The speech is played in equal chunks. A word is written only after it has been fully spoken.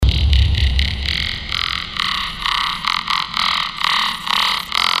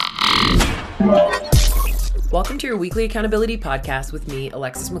Welcome to your weekly accountability podcast with me,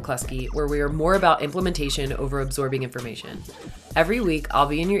 Alexis McCluskey, where we are more about implementation over absorbing information. Every week, I'll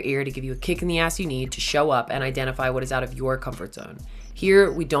be in your ear to give you a kick in the ass you need to show up and identify what is out of your comfort zone. Here,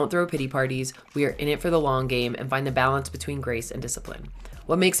 we don't throw pity parties, we are in it for the long game and find the balance between grace and discipline.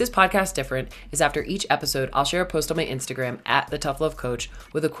 What makes this podcast different is after each episode, I'll share a post on my Instagram at The Tough Love Coach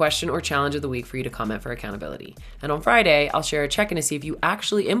with a question or challenge of the week for you to comment for accountability. And on Friday, I'll share a check-in to see if you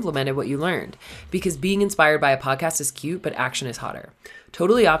actually implemented what you learned. Because being inspired by a podcast is cute, but action is hotter.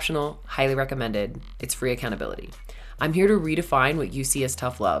 Totally optional, highly recommended. It's free accountability. I'm here to redefine what you see as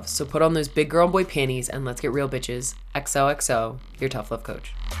tough love. So put on those big girl and boy panties and let's get real, bitches. XOXO, your Tough Love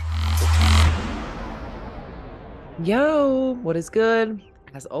Coach. Yo, what is good?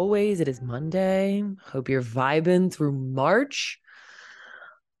 As always, it is Monday. Hope you're vibing through March.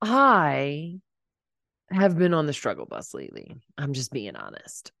 I have been on the struggle bus lately. I'm just being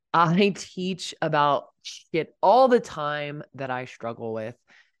honest. I teach about shit all the time that I struggle with.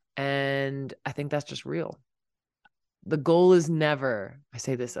 And I think that's just real. The goal is never, I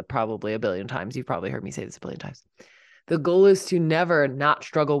say this probably a billion times. You've probably heard me say this a billion times. The goal is to never not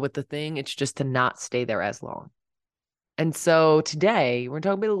struggle with the thing. It's just to not stay there as long. And so today we're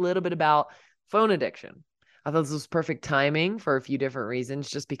talking a little bit about phone addiction. I thought this was perfect timing for a few different reasons,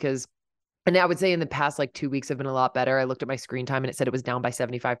 just because, and I would say in the past, 2 weeks have been a lot better. I looked at my screen time and it said it was down by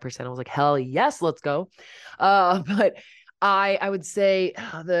 75%. I was like, hell yes, let's go. But I would say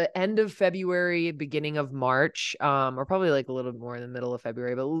the end of February, beginning of March, or probably a little more in the middle of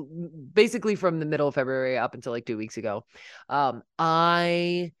February, but basically from the middle of February up until 2 weeks ago,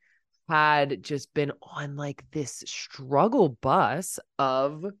 I had just been on this struggle bus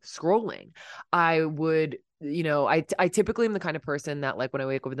of scrolling. I would, I typically am the kind of person that when I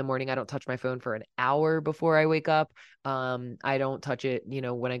wake up in the morning, I don't touch my phone for an hour before I wake up. I don't touch it,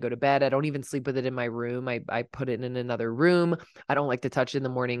 when I go to bed. I don't even sleep with it in my room. I put it in another room. I don't like to touch it in the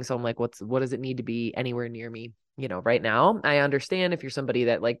morning. So I'm like, what does it need to be anywhere near me? Right now, I understand if you're somebody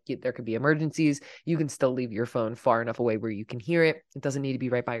that there could be emergencies, you can still leave your phone far enough away where you can hear it. It doesn't need to be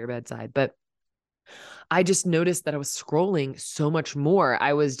right by your bedside. But I just noticed that I was scrolling so much more.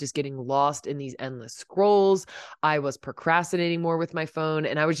 I was just getting lost in these endless scrolls. I was procrastinating more with my phone,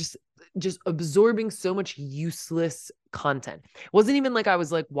 and I was just absorbing so much useless content. It wasn't even I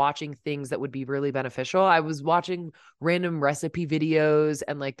was watching things that would be really beneficial. I was watching random recipe videos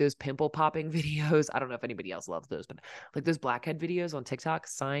and those pimple popping videos. I don't know if anybody else loves those, but those blackhead videos on TikTok,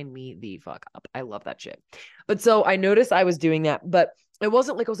 sign me the fuck up. I love that shit. But so I noticed I was doing that, but it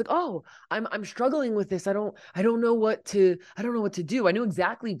wasn't I was oh, I'm struggling with this. I don't know what to do. I knew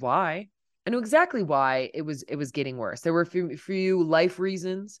exactly why. It was getting worse. There were a few life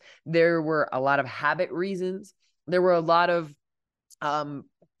reasons. There were a lot of habit reasons. There were a lot of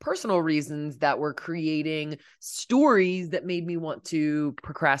personal reasons that were creating stories that made me want to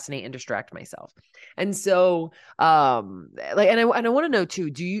procrastinate and distract myself. And so, and I want to know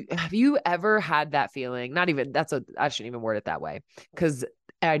too, have you ever had that feeling? I shouldn't even word it that way, because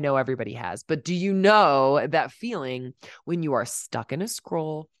I know everybody has, but do you know that feeling when you are stuck in a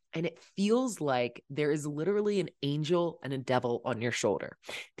scroll and it feels like there is literally an angel and a devil on your shoulder?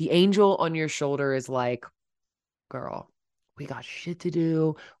 The angel on your shoulder is like, girl, we got shit to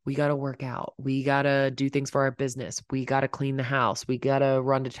do. We got to work out. We got to do things for our business. We got to clean the house. We got to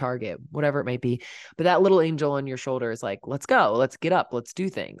run to Target, whatever it may be. But that little angel on your shoulder is like, let's go, let's get up, let's do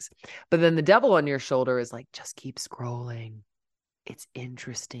things. But then the devil on your shoulder is like, just keep scrolling. It's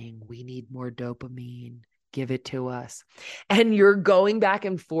interesting. We need more dopamine. Give it to us. And you're going back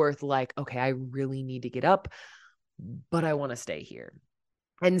and forth okay, I really need to get up, but I want to stay here.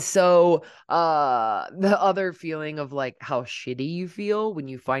 And so the other feeling of how shitty you feel when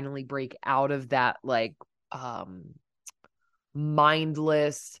you finally break out of that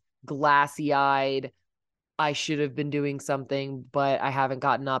mindless, glassy-eyed, I should have been doing something, but I haven't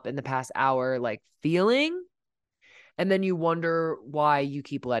gotten up in the past hour feeling. And then you wonder why you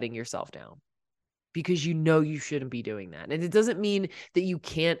keep letting yourself down, because you shouldn't be doing that. And it doesn't mean that you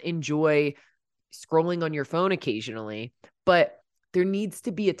can't enjoy scrolling on your phone occasionally, but there needs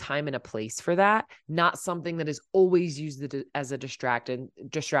to be a time and a place for that, not something that is always used as a distraction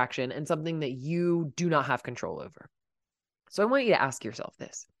and something that you do not have control over. So I want you to ask yourself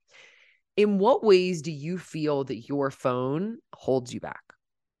this. In what ways do you feel that your phone holds you back?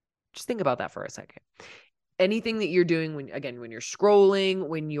 Just think about that for a second. Anything that you're doing when you're scrolling,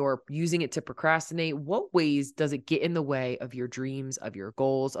 when you're using it to procrastinate, what ways does it get in the way of your dreams, of your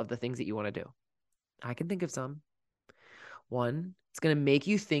goals, of the things that you want to do? I can think of some. One, it's going to make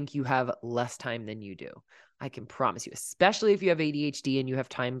you think you have less time than you do. I can promise you, especially if you have ADHD and you have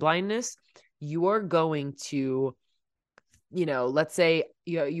time blindness, you are going to, let's say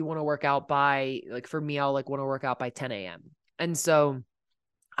you want to work out by, like for me, I'll like want to work out by 10 a.m. And so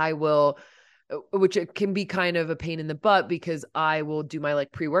I will, which it can be kind of a pain in the butt because I will do my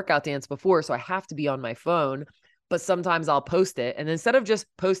like pre-workout dance before. So I have to be on my phone, but sometimes I'll post it. And instead of just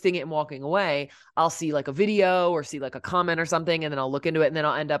posting it and walking away, I'll see like a video or see like a comment or something. And then I'll look into it and then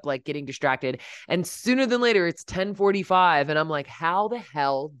I'll end up like getting distracted. And sooner than later, it's 10:45. And I'm like, how the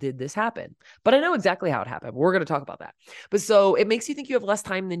hell did this happen? But I know exactly how it happened. We're going to talk about that. But so it makes you think you have less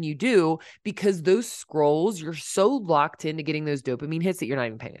time than you do because those scrolls, you're so locked into getting those dopamine hits that you're not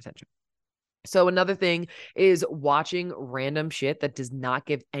even paying attention. So another thing is watching random shit that does not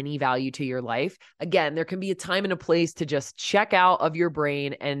give any value to your life. Again, there can be a time and a place to just check out of your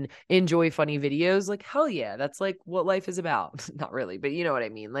brain and enjoy funny videos. Like, hell yeah, that's like what life is about. Not really, but you know what I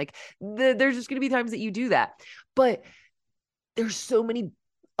mean? Like there's just going to be times that you do that. But there's so many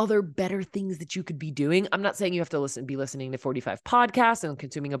other better things that you could be doing. I'm not saying you have to be listening to 45 podcasts and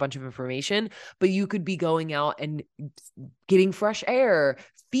consuming a bunch of information, but you could be going out and getting fresh air,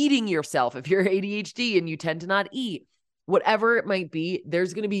 feeding yourself if you're ADHD and you tend to not eat. Whatever it might be,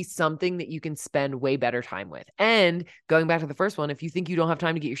 there's going to be something that you can spend way better time with. And going back to the first one, if you think you don't have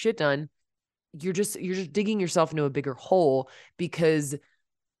time to get your shit done, you're just digging yourself into a bigger hole because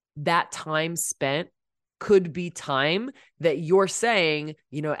that time spent could be time that you're saying,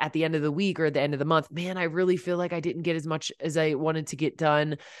 at the end of the week or at the end of the month, man, I really feel like I didn't get as much as I wanted to get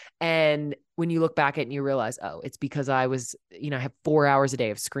done. And when you look back at it and you realize, oh, it's because I was, I have 4 hours a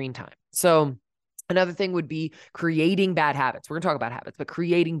day of screen time. So another thing would be creating bad habits. We're going to talk about habits, but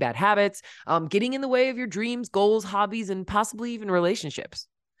creating bad habits, getting in the way of your dreams, goals, hobbies, and possibly even relationships.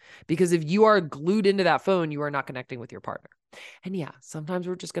 Because if you are glued into that phone, you are not connecting with your partner. And yeah, sometimes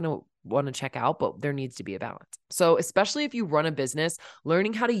we're just going to want to check out, but there needs to be a balance. So especially if you run a business,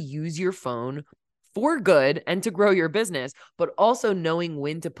 learning how to use your phone for good and to grow your business, but also knowing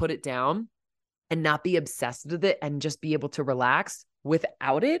when to put it down and not be obsessed with it and just be able to relax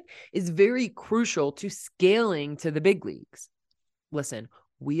without it is very crucial to scaling to the big leagues. Listen,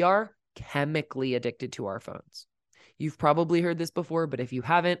 we are chemically addicted to our phones. You've probably heard this before, but if you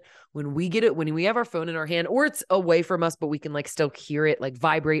haven't, when we have our phone in our hand or it's away from us, but we can like still hear it like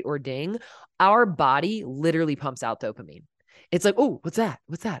vibrate or ding, our body literally pumps out dopamine. It's like, oh, what's that?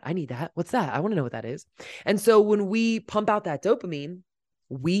 What's that? I need that. What's that? I want to know what that is. And so when we pump out that dopamine,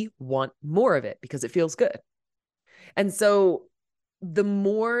 we want more of it because it feels good. And so the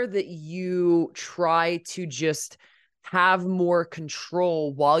more that you try to just have more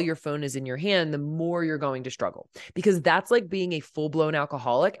control while your phone is in your hand, the more you're going to struggle, because that's like being a full-blown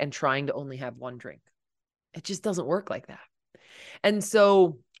alcoholic and trying to only have one drink. It just doesn't work like that. And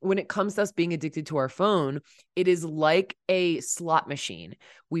so when it comes to us being addicted to our phone, it is like a slot machine.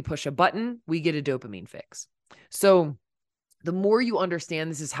 We push a button, we get a dopamine fix. So the more you understand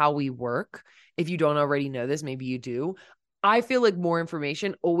this is how we work, if you don't already know this, maybe you do, I feel like more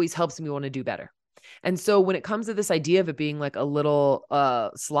information always helps me want to do better. And so when it comes to this idea of it being like a little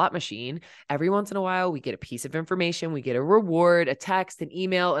slot machine, every once in a while, we get a piece of information, we get a reward, a text, an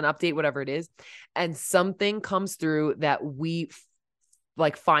email, an update, whatever it is. And something comes through that we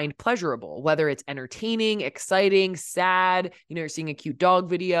find pleasurable, whether it's entertaining, exciting, sad, you're seeing a cute dog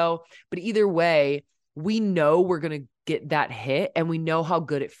video, but either way, we know we're going to get that hit and we know how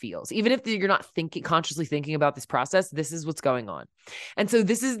good it feels. Even if you're not consciously thinking about this process, this is what's going on. And so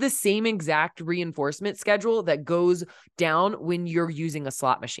this is the same exact reinforcement schedule that goes down when you're using a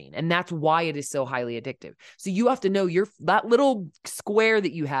slot machine. And that's why it is so highly addictive. So you have to know that little square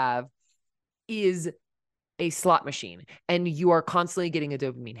that you have is a slot machine and you are constantly getting a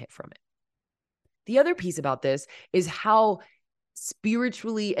dopamine hit from it. The other piece about this is how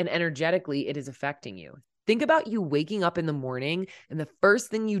spiritually and energetically it is affecting you. Think about you waking up in the morning and the first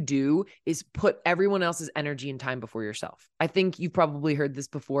thing you do is put everyone else's energy and time before yourself. I think you've probably heard this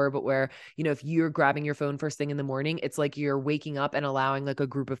before, but where, if you're grabbing your phone first thing in the morning, it's like you're waking up and allowing like a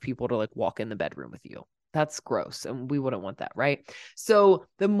group of people to like walk in the bedroom with you. That's gross. And we wouldn't want that, right? So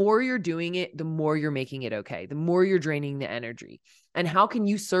the more you're doing it, the more you're making it okay. The more you're draining the energy. And how can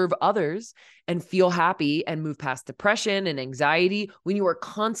you serve others and feel happy and move past depression and anxiety when you are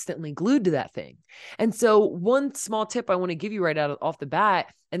constantly glued to that thing? And so one small tip I want to give you right off the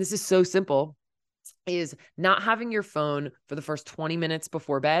bat, and this is so simple, is not having your phone for the first 20 minutes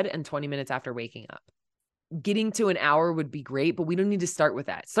before bed and 20 minutes after waking up. Getting to an hour would be great, but we don't need to start with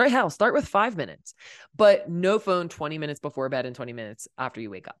that. Start with 5 minutes, but no phone 20 minutes before bed and 20 minutes after you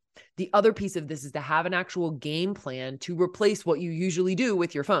wake up. The other piece of this is to have an actual game plan to replace what you usually do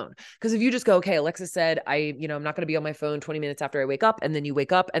with your phone. Because if you just go, okay, Alexa said, I'm not going to be on my phone 20 minutes after I wake up. And then you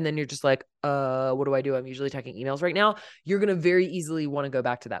wake up and then you're just like, what do I do? I'm usually checking emails right now. You're going to very easily want to go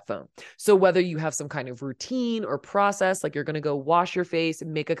back to that phone. So whether you have some kind of routine or process, like you're going to go wash your face,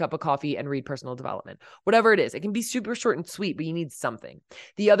 make a cup of coffee and read personal development, whatever it is, it can be super short and sweet, but you need something.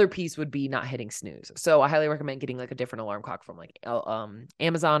 The other piece would be not hitting snooze. So I highly recommend getting like a different alarm clock from like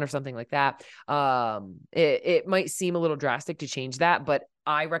Amazon or something like that. It might seem a little drastic to change that, but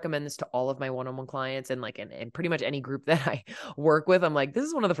I recommend this to all of my one-on-one clients and pretty much any group that I work with. I'm like, this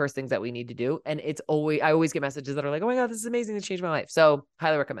is one of the first things that we need to do. And I always get messages that are like, oh my God, this is amazing. This changed my life. So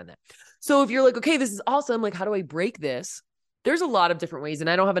highly recommend that. So if you're like, okay, this is awesome. Like, how do I break this? There's a lot of different ways, and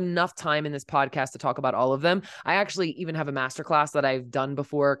I don't have enough time in this podcast to talk about all of them. I actually even have a masterclass that I've done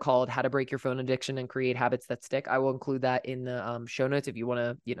before called How to Break Your Phone Addiction and Create Habits That Stick. I will include that in the show notes if you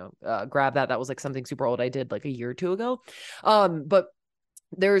want to, grab that. That was like something super old I did like a year or two ago. But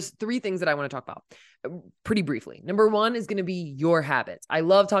there's 3 things that I want to talk about pretty briefly. Number 1 is going to be your habits. I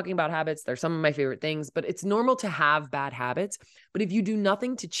love talking about habits. They're some of my favorite things, but it's normal to have bad habits. But if you do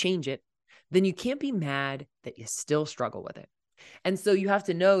nothing to change it, then you can't be mad that you still struggle with it. And so you have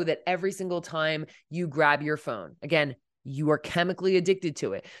to know that every single time you grab your phone, again, you are chemically addicted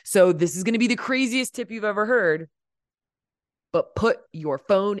to it. So this is going to be the craziest tip you've ever heard, but put your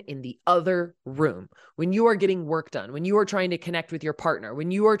phone in the other room. When you are getting work done, when you are trying to connect with your partner,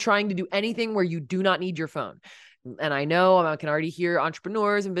 when you are trying to do anything where you do not need your phone. And I know I can already hear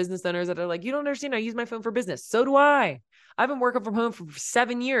entrepreneurs and business owners that are like, you don't understand. I use my phone for business. So do I. I've been working from home for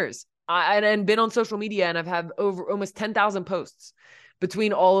 7 years. And been on social media, and I've had over almost 10,000 posts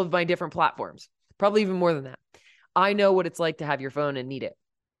between all of my different platforms, probably even more than that. I know what it's like to have your phone and need it.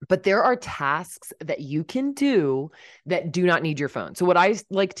 But there are tasks that you can do that do not need your phone. So what I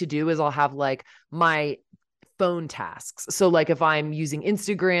like to do is I'll have like my phone tasks. So like if I'm using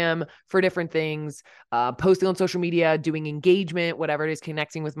Instagram for different things, posting on social media, doing engagement, whatever it is,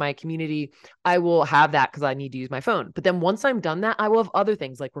 connecting with my community, I will have that because I need to use my phone. But then once I'm done that, I will have other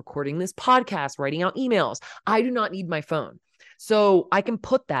things like recording this podcast, writing out emails. I do not need my phone. So I can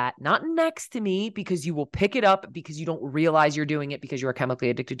put that not next to me because you will pick it up because you don't realize you're doing it because you are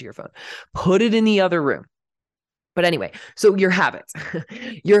chemically addicted to your phone. Put it in the other room. But anyway, so your habits,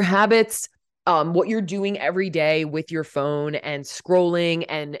 what you're doing every day with your phone and scrolling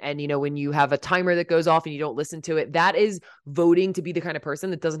and when you have a timer that goes off and you don't listen to it, that is voting to be the kind of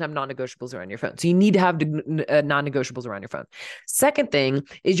person that doesn't have non-negotiables around your phone. So you need to have non-negotiables around your phone. Second thing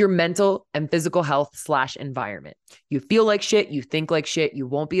is your mental and physical health / environment. You feel like shit, you think like shit, you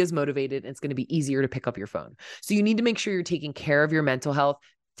won't be as motivated, and it's going to be easier to pick up your phone. So you need to make sure you're taking care of your mental health,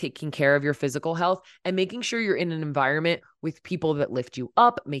 taking care of your physical health, and making sure you're in an environment with people that lift you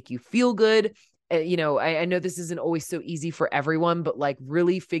up, make you feel good. I know this isn't always so easy for everyone, but like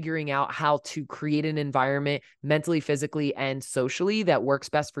really figuring out how to create an environment mentally, physically, and socially that works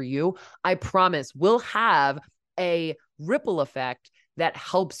best for you, I promise will have a ripple effect that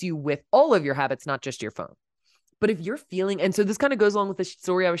helps you with all of your habits, not just your phone. But if you're feeling, and so this kind of goes along with the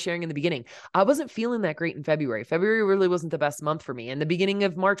story I was sharing in the beginning, I wasn't feeling that great in February. February really wasn't the best month for me. And the beginning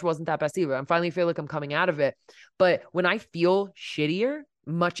of March wasn't that best either. I finally feel like I'm coming out of it. But when I feel shittier,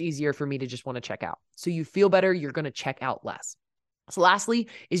 much easier for me to just want to check out. So you feel better, you're going to check out less. So lastly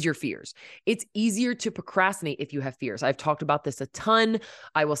is your fears. It's easier to procrastinate if you have fears. I've talked about this a ton.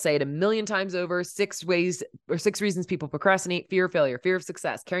 I will say it a million times over. 6 reasons people procrastinate: fear of failure, fear of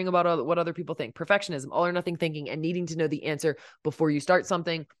success, caring about what other people think, perfectionism, all or nothing thinking, and needing to know the answer before you start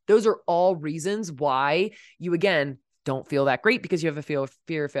something. Those are all reasons why you, again, don't feel that great because you have a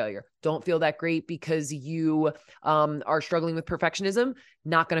fear of failure. Don't feel that great because you are struggling with perfectionism.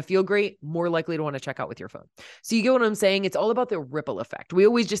 Not going to feel great. More likely to want to check out with your phone. So you get what I'm saying? It's all about the ripple effect. We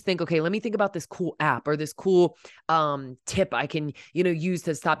always just think, okay, let me think about this cool app or this cool tip I can, use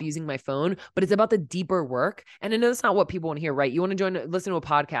to stop using my phone. But it's about the deeper work. And I know that's not what people want to hear, right? You want to listen to a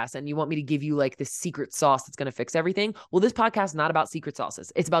podcast and you want me to give you like this secret sauce that's going to fix everything. Well, this podcast is not about secret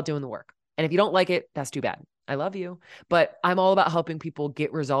sauces. It's about doing the work. And if you don't like it, that's too bad. I love you, but I'm all about helping people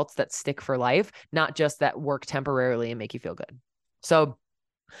get results that stick for life, not just that work temporarily and make you feel good. So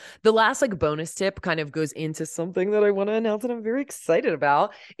the last bonus tip kind of goes into something that I want to announce that I'm very excited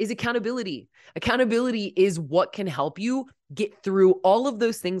about is accountability. Accountability is what can help you get through all of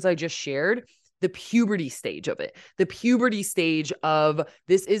those things I just shared. The puberty stage of it, the puberty stage of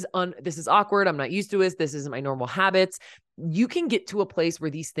this is awkward. I'm not used to this. This isn't my normal habits. you can get to a place where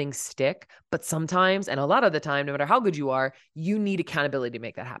these things stick, but sometimes, and a lot of the time, no matter how good you are, you need accountability to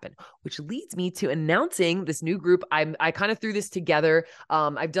make that happen, which leads me to announcing this new group. I kind of threw this together.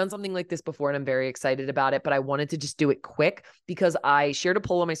 I've done something like this before and I'm very excited about it, but I wanted to just do it quick because I shared a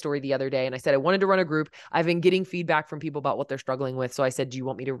poll on my story the other day and I said, I wanted to run a group. I've been getting feedback from people about what they're struggling with. So I said, do you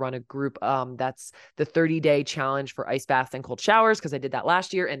want me to run a group? That's the 30-day challenge for ice baths and cold showers. Cause I did that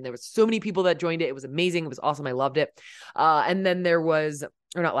last year and there was so many people that joined it. It was amazing. It was awesome. I loved it. And then there was,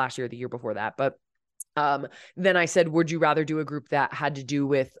 or not last year, the year before that, but then I said, would you rather do a group that had to do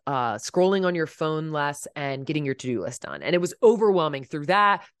with scrolling on your phone less and getting your to-do list done? And it was overwhelming through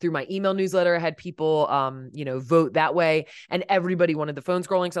that, through my email newsletter. I had people, vote that way and everybody wanted the phone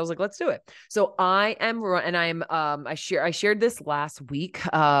scrolling. So I was like, let's do it. So I shared this last week,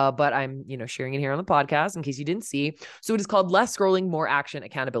 but I'm, sharing it here on the podcast in case you didn't see. So it is called Less Scrolling, More Action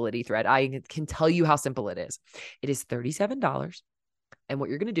Accountability Thread. I can tell you how simple it is. It is $37. And what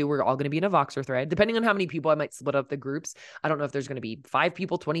you're going to do, we're all going to be in a Voxer thread. Depending on how many people, I might split up the groups. I don't know if there's going to be 5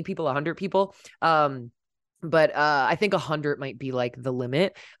 people, 20 people, 100 people. But I think 100 might be like the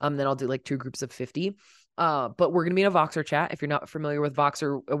limit. Then I'll do like 2 groups of 50. But we're going to be in a Voxer chat. If you're not familiar with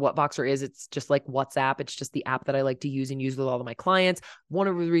Voxer, what Voxer is, it's just like WhatsApp. It's just the app that I like to use and use with all of my clients. One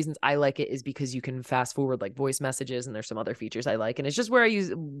of the reasons I like it is because you can fast forward like voice messages and there's some other features I like. And it's just where I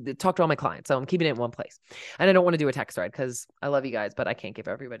talk to all my clients. So I'm keeping it in one place. And I don't want to do a text thread because I love you guys, but I can't give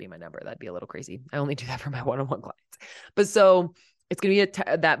everybody my number. That'd be a little crazy. I only do that for my one-on-one clients. But so it's going to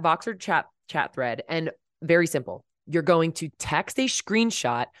be that Voxer chat thread, and very simple. You're going to text a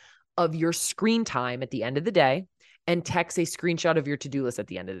screenshot of your screen time at the end of the day and text a screenshot of your to-do list at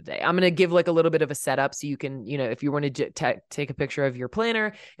the end of the day. I'm going to give like a little bit of a setup so you can, if you want to take a picture of your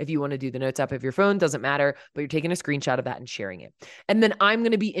planner, if you want to do the notes app of your phone, doesn't matter, but you're taking a screenshot of that and sharing it. And then I'm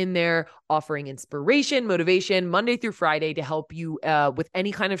going to be in there offering inspiration, motivation, Monday through Friday to help you with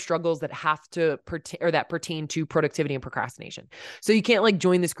any kind of struggles that have to pertain to productivity and procrastination. So you can't like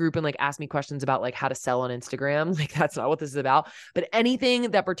join this group and like ask me questions about like how to sell on Instagram. Like that's not what this is about, but anything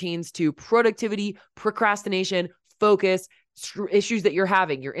that pertains to productivity, procrastination, focus, issues that you're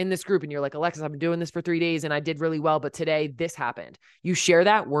having. You're in this group and you're like, Alexis, I've been doing this for 3 days and I did really well, but today this happened. You share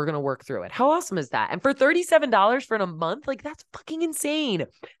that, we're going to work through it. How awesome is that? And for $37 for a month, like that's fucking insane.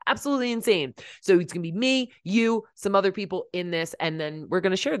 Absolutely insane. So it's going to be me, you, some other people in this, and then we're going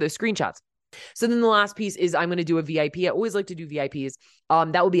to share those screenshots. So then the last piece is I'm going to do a VIP. I always like to do VIPs.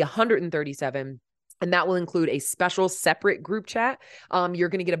 That will be $137. And that will include a special separate group chat. You're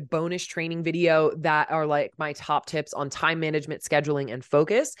going to get a bonus training video that are like my top tips on time management, scheduling, and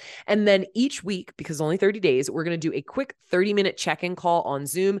focus. And then each week, because only 30 days, we're going to do a quick 30-minute check-in call on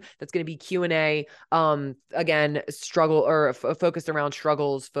Zoom. That's going to be Q&A. Again, focused around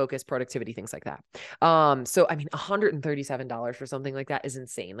struggles, focus, productivity, things like that. So I mean, $137 for something like that is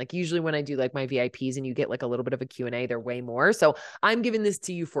insane. Like usually when I do like my VIPs and you get like a little bit of a Q&A, they're way more. So I'm giving this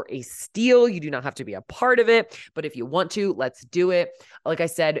to you for a steal. You do not have to be a part of it, but if you want to, let's do it. Like I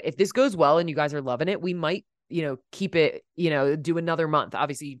said, if this goes well and you guys are loving it, we might, keep it, do another month.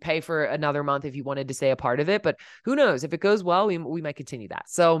 Obviously you'd pay for another month if you wanted to stay a part of it, but who knows, if it goes well, we might continue that.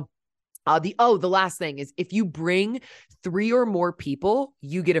 So the last thing is if you bring 3 or more people,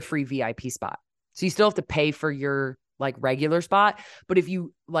 you get a free VIP spot. So you still have to pay for your like regular spot. But if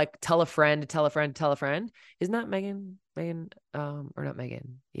you like tell a friend, isn't that Megan, or not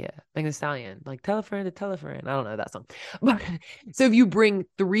Megan? Yeah. Megan Thee Stallion, like tell a friend to tell a friend. I don't know that song. But so if you bring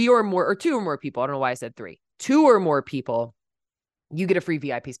 3 or more, or 2 or more people, I don't know why I said 3, 2 or more people, you get a free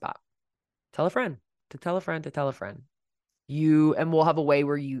VIP spot. Tell a friend to tell a friend to tell a friend. And we'll have a way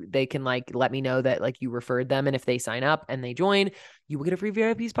where they can like let me know that like you referred them. And if they sign up and they join, you will get a free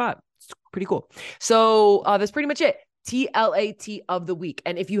VIP spot. It's pretty cool. So that's pretty much it. TLAT of the week.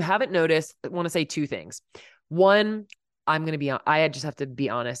 And if you haven't noticed, I want to say 2 things. One, I just have to be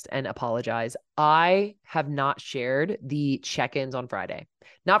honest and apologize. I have not shared the check-ins on Friday,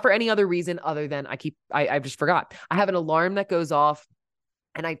 not for any other reason other than I just forgot. I have an alarm that goes off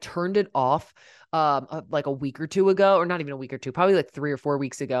and I turned it off like a week or 2 ago, or not even a week or 2, probably like 3 or 4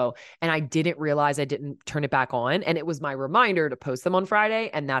 weeks ago. And I didn't realize I didn't turn it back on. And it was my reminder to post them on Friday.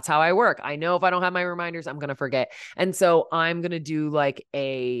 And that's how I work. I know if I don't have my reminders, I'm going to forget. And so I'm going to do like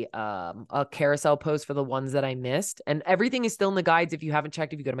a carousel post for the ones that I missed. And everything is still in the guides. If you haven't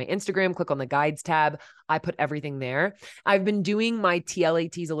checked, if you go to my Instagram, click on the guides tab, I put everything there. I've been doing my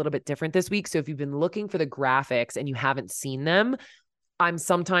TLATs a little bit different this week. So if you've been looking for the graphics and you haven't seen them, I'm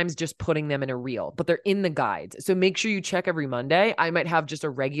sometimes just putting them in a reel, but they're in the guides. So make sure you check every Monday. I might have just a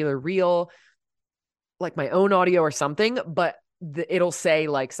regular reel, like my own audio or something, but it'll say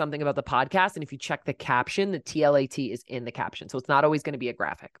like something about the podcast. And if you check the caption, the TLAT is in the caption. So it's not always going to be a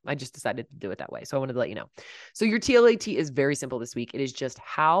graphic. I just decided to do it that way. So I wanted to let you know. So your TLAT is very simple this week. It is just,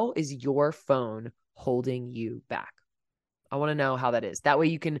 how is your phone holding you back? I want to know how that is. That way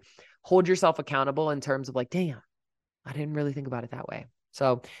you can hold yourself accountable in terms of like, damn, I didn't really think about it that way.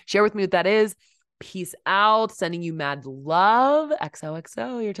 So share with me what that is. Peace out. Sending you mad love.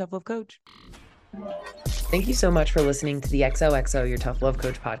 XOXO, your tough love coach. Thank you so much for listening to the XOXO, Your Tough Love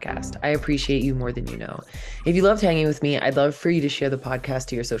Coach podcast. I appreciate you more than you know. If you loved hanging with me, I'd love for you to share the podcast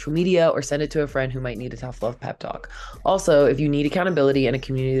to your social media or send it to a friend who might need a tough love pep talk. Also, if you need accountability and a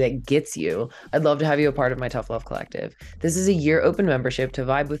community that gets you, I'd love to have you a part of my Tough Love Collective. This is a year open membership to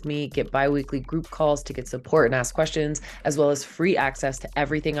vibe with me, get bi-weekly group calls to get support and ask questions, as well as free access to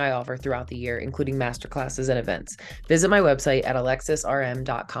everything I offer throughout the year, including masterclasses and events. Visit my website at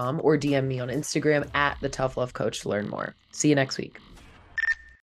alexisrm.com or DM me on Instagram at the Tough Love Coach to learn more. See you next week.